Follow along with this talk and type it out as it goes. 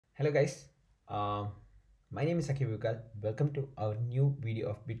Hello guys, uh, my name is KSPQLR. Welcome to our new video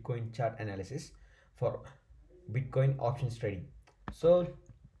of Bitcoin chart analysis for Bitcoin options trading. So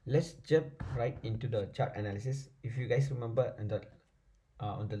let's jump right into the chart analysis. If you guys remember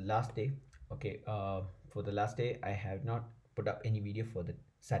on the last day, for the last day I have not put up any video for the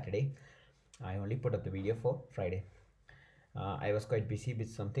Saturday. I only put up the video for Friday. I was quite busy with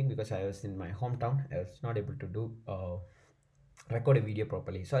something because I was in my hometown. I was not able to do record a video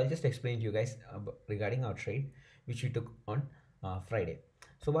properly. So I'll just explain to you guys regarding our trade which we took on Friday.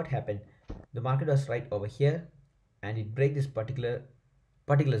 So what happened? The market was right over here and it break this particular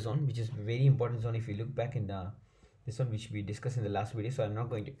zone, which is a very important zone if you look back in the this one which we discussed in the last video. So I'm not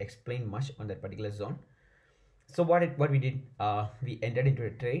going to explain much on that particular zone. So what we did, we entered into a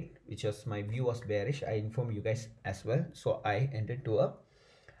trade which was, my view was bearish. I informed you guys as well. So I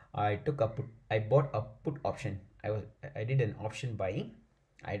bought a put option. I did an option buying.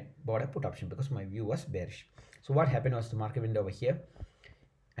 I bought a put option because my view was bearish. So what happened was the market went over here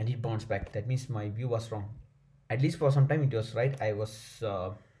and it bounced back. That means my view was wrong. At least for some time it was right. I was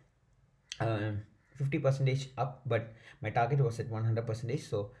 50% up, but my target was at 100%.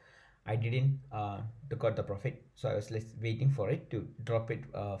 So I didn't took out the profit. So I was waiting for it to drop it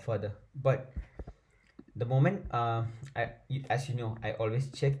further. But the moment as you know, I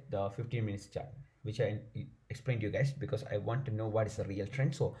always check the 15 minutes chart, which I explained to you guys because I want to know what is the real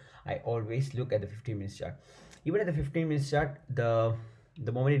trend. So I always look at the 15 minutes chart. Even at the 15 minutes chart, the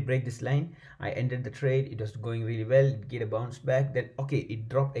moment it break this line, I ended the trade. It was going really well. It get a bounce back, then okay, it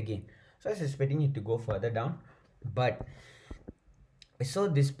dropped again. So I was expecting it to go further down, but I saw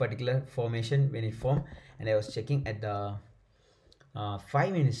this particular formation when it formed, and I was checking at the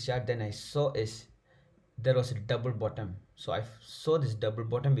 5 minutes chart. Then I saw is there was a double bottom. So I saw this double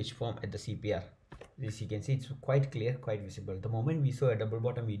bottom which formed at the CPR. As you can see, it's quite clear, quite visible. The moment we saw a double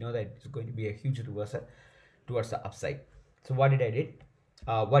bottom, we know that it's going to be a huge reversal towards the upside. So what did I do?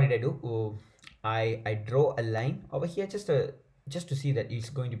 I draw a line over here just to see that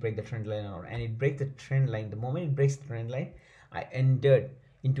it's going to break the trend line or not. And it breaks the trend line. The moment it breaks the trend line, I entered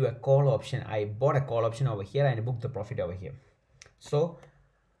into a call option. I bought a call option over here and I booked the profit over here. So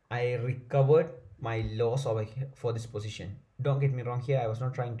I recovered my loss over here for this position. Don't get me wrong here, I was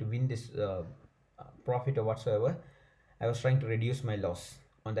not trying to win this profit or whatsoever. I was trying to reduce my loss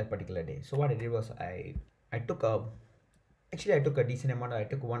on that particular day. So what I did was I took a decent amount. I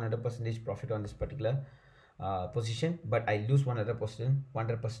took 100% profit on this particular position, but I lose 100%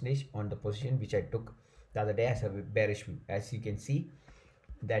 on the position which I took the other day as a bearish view. As you can see,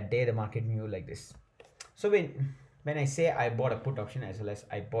 that day the market moved like this. So when I say I bought a put option as well as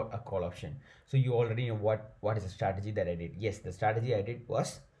I bought a call option, so you already know what is the strategy that I did. Yes, the strategy I did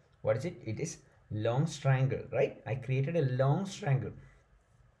was, what is it? It is long triangle, right? I created a long triangle.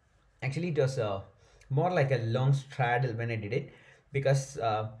 Actually, it was more like a long straddle when I did it, because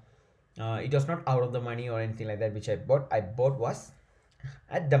it was not out of the money or anything like that which I bought was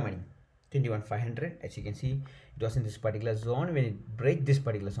at the money, 21,500. As you can see, it was in this particular zone. When it break this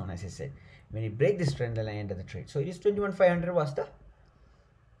particular zone, as I said, when it break this trend, then I enter the trade. So it is 21,500 was the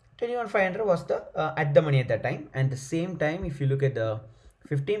at the money at that time. And the same time, if you look at the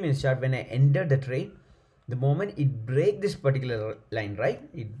 15 minutes chart, when I entered the trade, the moment it break this particular line, right,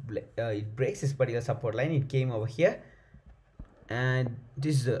 it breaks this particular support line, it came over here, and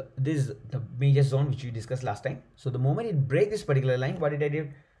this is the major zone which we discussed last time. So the moment it break this particular line, what did I do?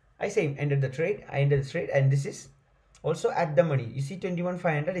 I say entered the trade. I entered the trade, and this is also at the money. You see,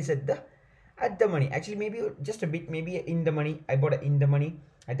 21,500 is at the money. Actually, maybe just a bit, maybe in the money. I bought in the money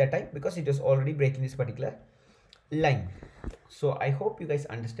at that time because it was already breaking this particular line. So I hope you guys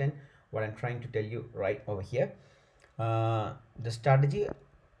understand what I'm trying to tell you right over here. The strategy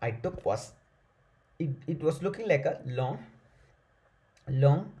I took was, it was looking like a long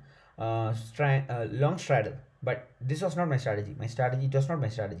straddle, but this was not my strategy. It was not my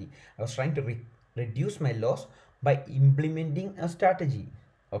strategy. I was trying to reduce my loss by implementing a strategy.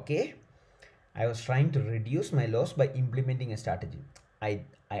 Okay, I was trying to reduce my loss by implementing a strategy. I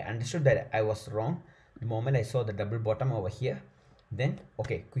understood that I was wrong the moment I saw the double bottom over here. Then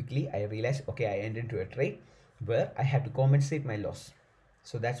okay, quickly I realized, okay, I entered into a trade where I had to compensate my loss.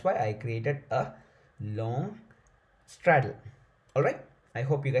 So that's why I created a long straddle. All right, I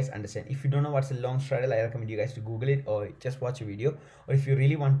hope you guys understand. If you don't know what's a long straddle, I recommend you guys to Google it or just watch a video. Or if you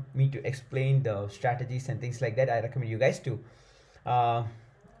really want me to explain the strategies and things like that, I recommend you guys to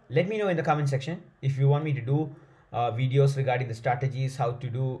let me know in the comment section if you want me to do videos regarding the strategies, how to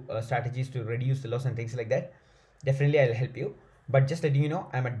do strategies to reduce the loss and things like that. Definitely I'll help you. But just letting you know,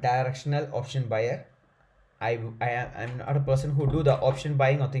 I'm a directional option buyer. I'm not a person who do the option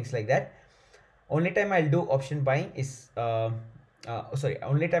buying or things like that. Only time I'll do option buying is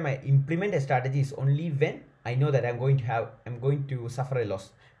only time I implement a strategy is only when I know that I'm going to suffer a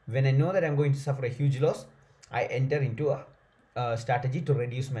loss. When I know that I'm going to suffer a huge loss, I enter into a strategy to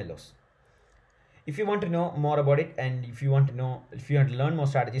reduce my loss. If you want to know more about it, and if you want to learn more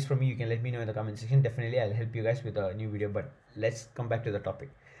strategies from me, you can let me know in the comment section. Definitely I'll help you guys with a new video. But let's come back to the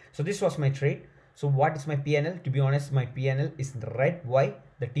topic. So this was my trade. So what is my PNL? To be honest, my PNL is red. Why?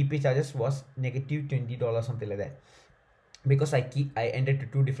 The TP charges was negative $20, something like that, because I entered to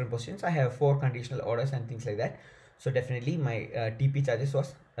two different positions. I have 4 conditional orders and things like that. So definitely my TP charges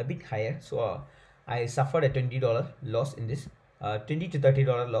was a bit higher. So I suffered a $20 loss in this, $20 to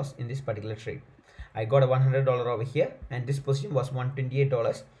 $30 loss in this particular trade. I got a $100 over here, and this position was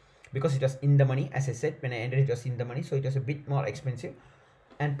 $128 because it was in the money. As I said, when I entered it was in the money, so it was a bit more expensive,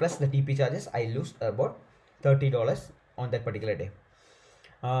 and plus the TP charges, I lose about $30 on that particular day.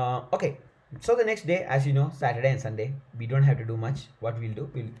 Okay, so the next day, as you know, Saturday and Sunday, we don't have to do much. What we'll do,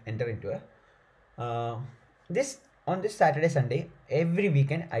 we'll enter into a on this Saturday, Sunday, every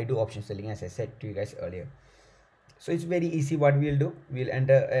weekend I do option selling, as I said to you guys earlier. So it's very easy. What we'll do, we'll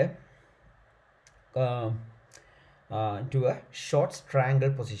enter to a short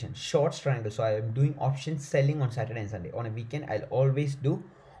triangle position. Short triangle. So I am doing option selling on Saturday and Sunday. On a weekend, I'll always do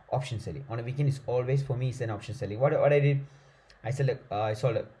option selling. On a weekend is always for me is an option selling. What I did, I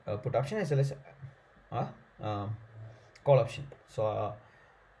sold a put option as well as call option. So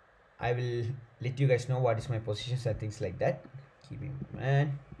I will let you guys know what is my positions and things like that. Keep in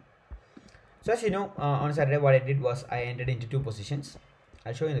mind. So as you know, on Saturday what I did was I entered into 2 positions.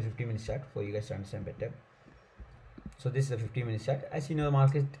 I'll show you in the 15-minute chart for you guys to understand better. So this is a 15-minute chart. As you know, the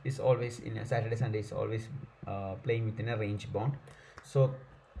market is always in a Saturday, Sunday is always playing within a range bound. So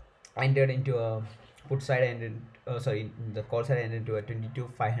I entered into a put side, and in the call side I entered into a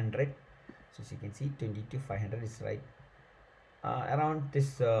 22,500. So as you can see, 22,500 is right around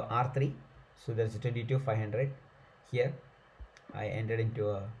this R3. So there's a 22,500 here. I entered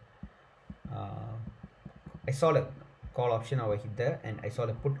into a I saw a call option over here, and I saw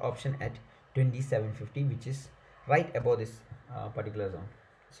a put option at 2750, which is right above this particular zone.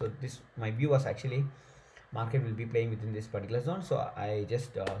 So this, my view was actually market will be playing within this particular zone, so I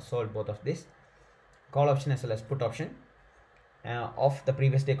just sold both of this call option as well as put option of the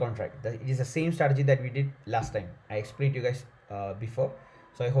previous day contract. It is the same strategy that we did last time. I explained to you guys before,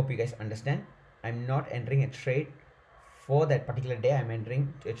 so I hope you guys understand. I'm not entering a trade for that particular day. I'm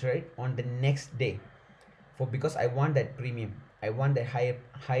entering a trade on the next day, because I want that premium. I want that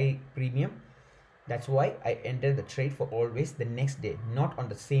high premium. That's why I enter the trade for always the next day, not on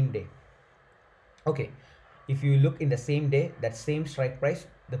the same day. Okay, if you look in the same day, that same strike price,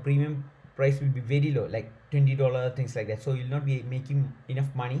 the premium price will be very low, like $20, things like that. So you'll not be making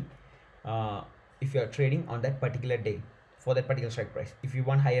enough money if you are trading on that particular day for that particular strike price. If you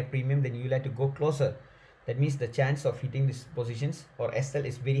want higher premium, then you'll have to go closer. That means the chance of hitting these positions or SL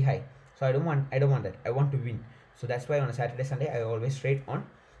is very high. So I don't want that. I want to win. So that's why on a Saturday, Sunday, I always trade on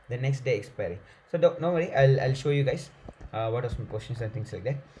the next day expiry. So don't worry, I'll show you guys what are some positions and things like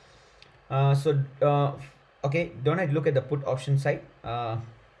that. Okay, don't I look at the put option side. I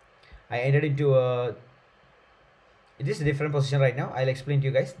entered into this is a different position right now. I'll explain to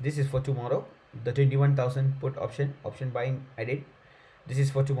you guys. This is for tomorrow. The 21,000 put option buying I did. This is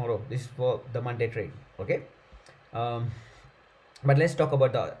for tomorrow. This is for the Monday trade. Okay. But let's talk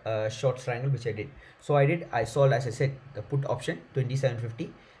about the short triangle which I did. So I sold, as I said, the put option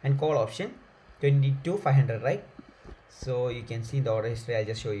 2750 and call option 22,500, right? So you can see the order history. I'll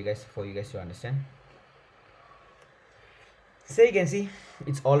just show you guys for you guys to understand. So you can see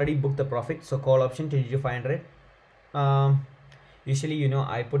it's already booked the profit. So call option 22,500. Usually, you know,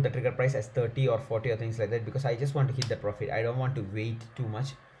 I put the trigger price as 30 or 40 or things like that, because I just want to hit the profit. I don't want to wait too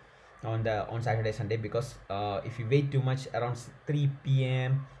much on Saturday, Sunday, because if you wait too much around 3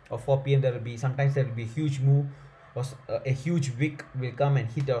 p.m. or 4 p.m. sometimes there will be a huge move, or a huge wick will come and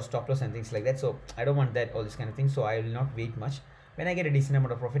hit our stop loss and things like that. So I don't want that, all this kind of thing. So I will not wait much. When I get a decent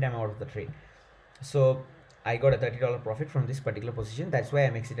amount of profit, I'm out of the trade. So I got a $30 profit from this particular position. That's why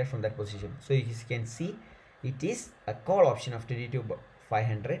I'm exited from that position. So you can see it is a call option of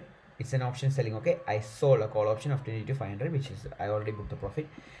 22,500. It's an option selling. Okay, I sold a call option of 22,500, which is I already booked the profit,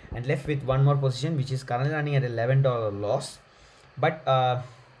 and left with one more position which is currently running at $11 loss. But I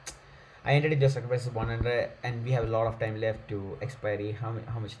entered into stock price 100, and we have a lot of time left to expiry. How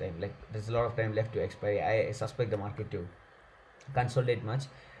much time? Like, there's a lot of time left to expiry. I suspect the market to consolidate much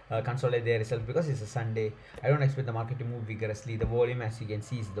consolidate their results because it's a Sunday. I don't expect the market to move vigorously. The volume, as you can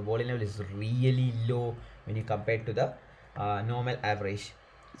see, the volume level is really low when you compare to the normal average.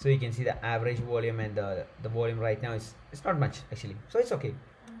 So you can see the average volume and the volume right now is it's not much actually. So it's okay.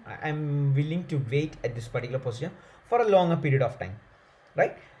 I'm willing to wait at this particular position for a longer period of time,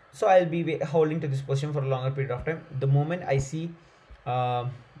 right? So I'll be holding to this position for a longer period of time. The moment I see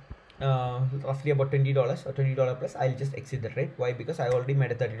roughly about $20 or $20 plus, I'll just exit the trade. Why? Because I already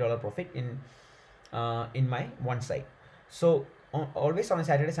made a $30 profit in my one side. So always on a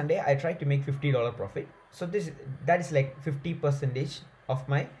Saturday Sunday I try to make $50 profit. So that is like 50% of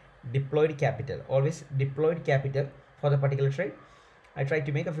my deployed capital. Always deployed capital for the particular trade, I try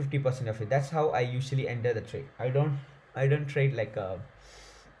to make a 50% of it. That's how I usually enter the trade. I don't trade like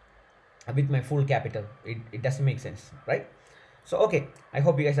with my full capital. It doesn't make sense, right? So okay, I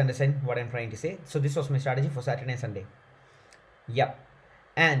hope you guys understand what I'm trying to say. So this was my strategy for Saturday and Sunday. Yep.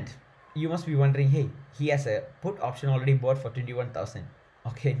 And you must be wondering, hey, he has a put option already bought for 21,000.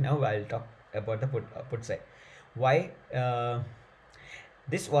 Okay, now I'll talk about the put side. Why?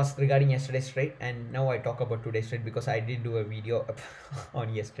 This was regarding yesterday's trade, and now I talk about today's trade because I did do a video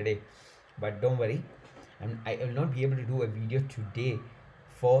on yesterday. But don't worry, I will not be able to do a video today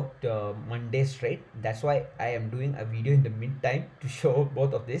for the Monday's trade. That's why I am doing a video in the meantime to show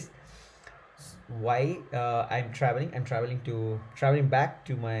both of this. Why I'm traveling back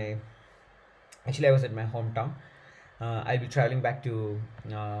to my, actually I was at my hometown. I'll be traveling back to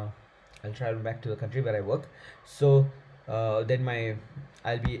the country where I work. So then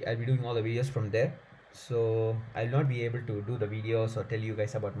I'll be doing all the videos from there. So I'll not be able to do the videos or tell you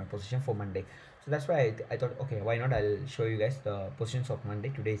guys about my position for Monday. So that's why I thought, okay, why not, I'll show you guys the positions of Monday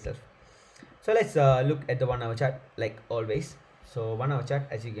today itself. So let's look at the 1 hour chart like always. So 1 hour chart,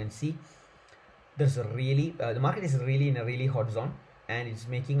 as you can see, there's a really the market is really in a really hot zone, and it's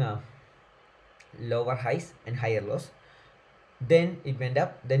making a lower highs and higher lows. Then it went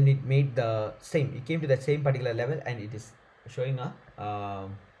up, then it made the same, it came to that same particular level, and it is showing a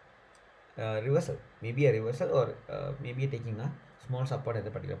reversal, maybe a reversal, or maybe taking a small support at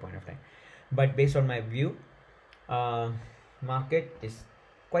the particular point of time. But based on my view, market is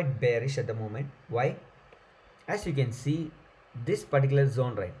quite bearish at the moment. Why? As you can see, this particular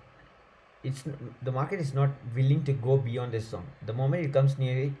zone, right, the market is not willing to go beyond this zone. The moment it comes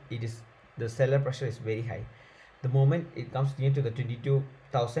near it, the seller pressure is very high. The moment it comes near to the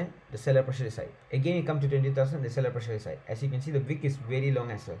 22,000, the seller pressure is high. Again, it comes to 20,000, the seller pressure is high. As you can see, the wick is very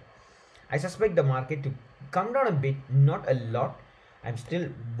long as well. I suspect the market to come down a bit, not a lot. I'm still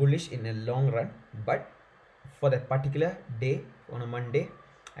bullish in a long run, but for that particular day on a Monday,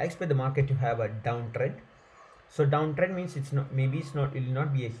 I expect the market to have a downtrend. So downtrend means it will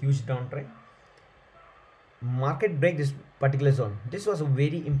not be a huge downtrend. Market break this particular zone. This was a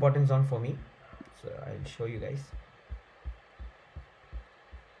very important zone for me. So I'll show you guys.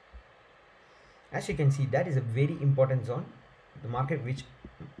 As you can see, that is a very important zone. The market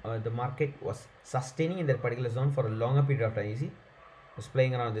was sustaining in that particular zone for a longer period of time. You see, was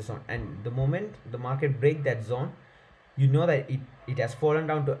playing around this zone, and the moment the market break that zone, you know that it has fallen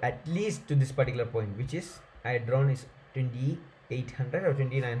down to at least to this particular point, which is I had drawn is 2800 or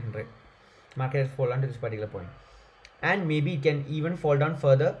 2900. Market has fallen to this particular point, and maybe it can even fall down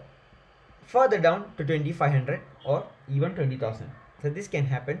further down to 2500 or even 20,000. So this can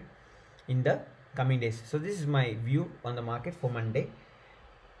happen in the coming days. So this is my view on the market for Monday.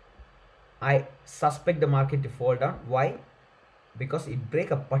 I suspect the market to fall down. Why? Because it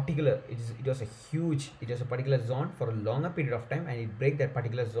break a particular, it was a particular zone for a longer period of time, and it break that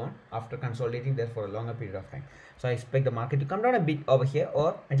particular zone after consolidating there for a longer period of time. So I expect the market to come down a bit over here,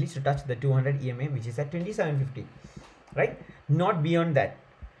 or at least to touch the 200 EMA, which is at 2750, right? Not beyond that.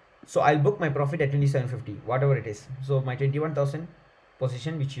 So I'll book my profit at 2750, whatever it is. So my 21,000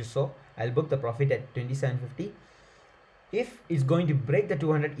 position which you saw, I'll book the profit at 2750. If it's going to break the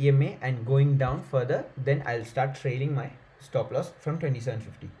 200 EMA and going down further, then I'll start trailing my stop loss from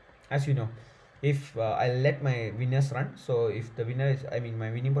 2750. As you know, if I'll let my winners run, so if the winner is,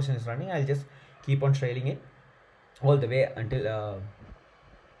 my winning position is running, I'll just keep on trailing it all the way until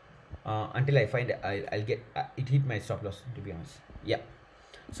I find I'll get it hit my stop loss, to be honest. Yeah.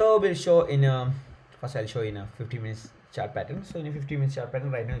 So we'll show in first I'll show in a 15 minutes chart pattern. So in a 15 minutes chart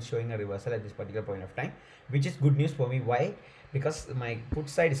pattern, right now it's showing a reversal at this particular point of time, which is good news for me. Why? Because my put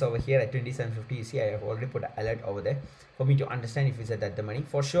side is over here at 2750. You see, I have already put an alert over there for me to understand if it's at the money.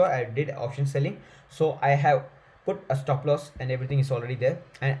 For sure, I did option selling, so I have put a stop loss and everything is already there.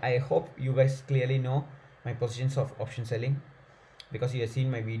 And I hope you guys clearly know my positions of option selling, because you have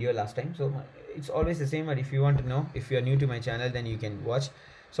seen my video last time. So it's always the same. But if you want to know, if you are new to my channel, then you can watch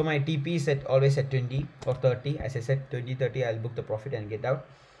So my TP is at always at 20 or 30. As I said, 20, 30, I'll book the profit and get out.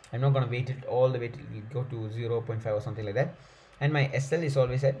 I'm not gonna wait it all the way till we go to 0.5 or something like that. And my SL is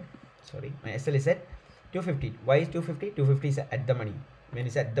always at, sorry, my SL is at 250. Why is 250? 250 is at the money. When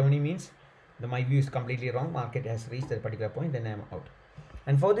it's at the money means my view is completely wrong. Market has reached that particular point, then I'm out.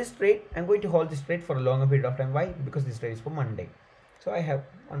 And for this trade, I'm going to hold this trade for a longer period of time. Why? Because this trade is for Monday. So I have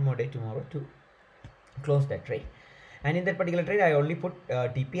one more day tomorrow to close that trade. And in that particular trade, I only put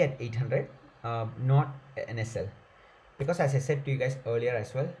TP at 800, not an SL. Because as I said to you guys earlier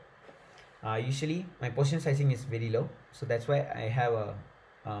as well, usually my position sizing is very low. So that's why I have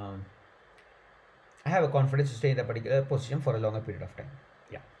a confidence to stay in that particular position for a longer period of time.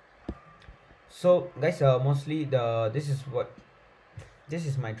 Yeah. So guys, mostly this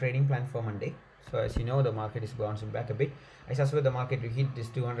is my trading plan for Monday. So as you know, the market is bouncing back a bit. I suspect the market to hit this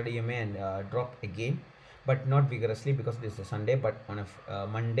 200 EMA and drop again, but not vigorously because this is a Sunday. But on a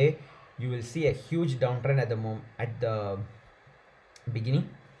Monday, you will see a huge downtrend at the beginning.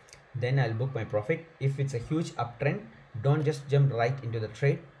 Then I'll book my profit. If it's a huge uptrend, don't just jump right into the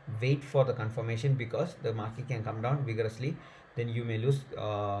trade. Wait for the confirmation, because the market can come down vigorously. Then you may lose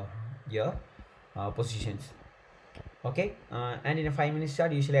your positions. Okay, and in a 5-minute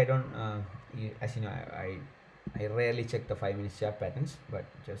chart, usually I don't as you know, I rarely check the 5-minute chart patterns, but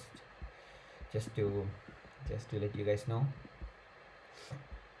just to let you guys know.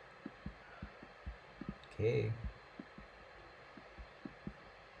 Okay,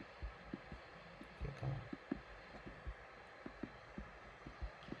 come on.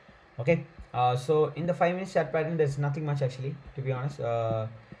 Okay, so in the 5-minute chart pattern, there's nothing much actually, to be honest.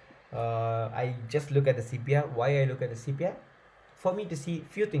 I just look at the CPR. Why I look at the CPR? For me to see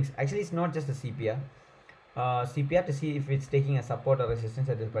few things. Actually, it's not just the CPR. CPR to see if it's taking a support or resistance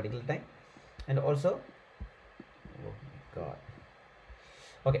at this particular time, and also, oh my god.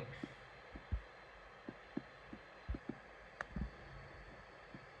 Okay.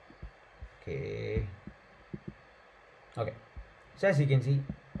 Okay. So as you can see,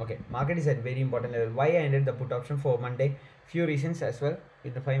 okay, market is at very important level. Why I ended the put option for Monday? Few reasons as well.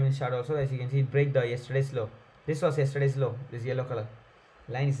 In the 5-minute chart also, as you can see, it break the yesterday's low. This was yesterday's low. This yellow color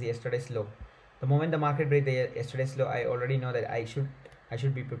line is yesterday's low. The moment the market break the yesterday's low, I already know that I should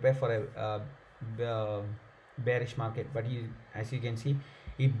be prepared for a bearish market. But as you can see,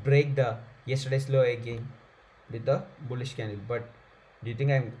 it break the yesterday's low again with the bullish candle. But do you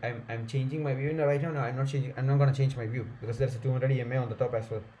think I'm changing my view right now? No, I'm not changing. I'm not gonna change my view, because there's a 200 EMA on the top as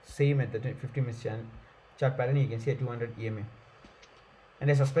well. Same at the 50-minute chart pattern, you can see a 200 EMA. And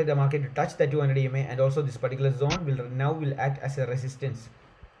I suspect the market to touch the 200 EMA, and also this particular zone will act as a resistance,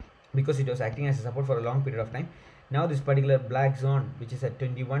 because it was acting as a support for a long period of time. Now this particular black zone, which is at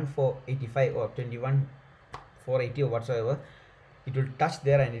 21,485 or 21,480 or whatsoever, it will touch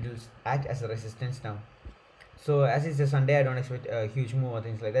there and it will act as a resistance now. So as it's a Sunday, I don't expect a huge move or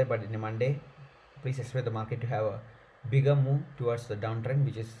things like that, but in a Monday, please expect the market to have a bigger move towards the downtrend,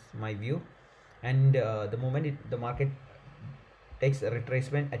 which is my view. And the moment the market takes a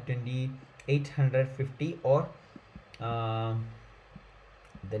retracement at 2850, or the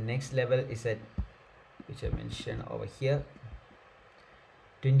next level is at, which I mentioned over here,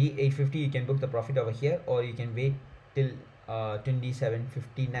 2850, you can book the profit over here, or you can wait till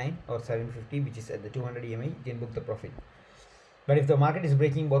 2759 or 750, which is at the 200 EMA, you can book the profit. But if the market is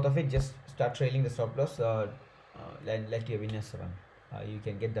breaking both of it, just start trailing the stop loss, let your winners run. You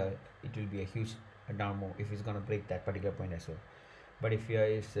can get it will be a huge down move if it's gonna break that particular point as well. But if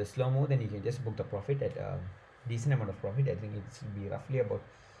it's a slow move, then you can just book the profit at a decent amount of profit. I think it will be roughly about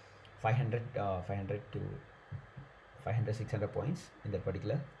 500 to 600 points in that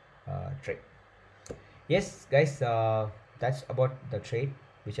particular trade. Yes guys, that's about the trade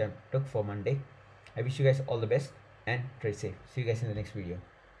which I took for Monday. I wish you guys all the best and trade safe. See you guys in the next video.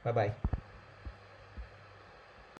 Bye bye.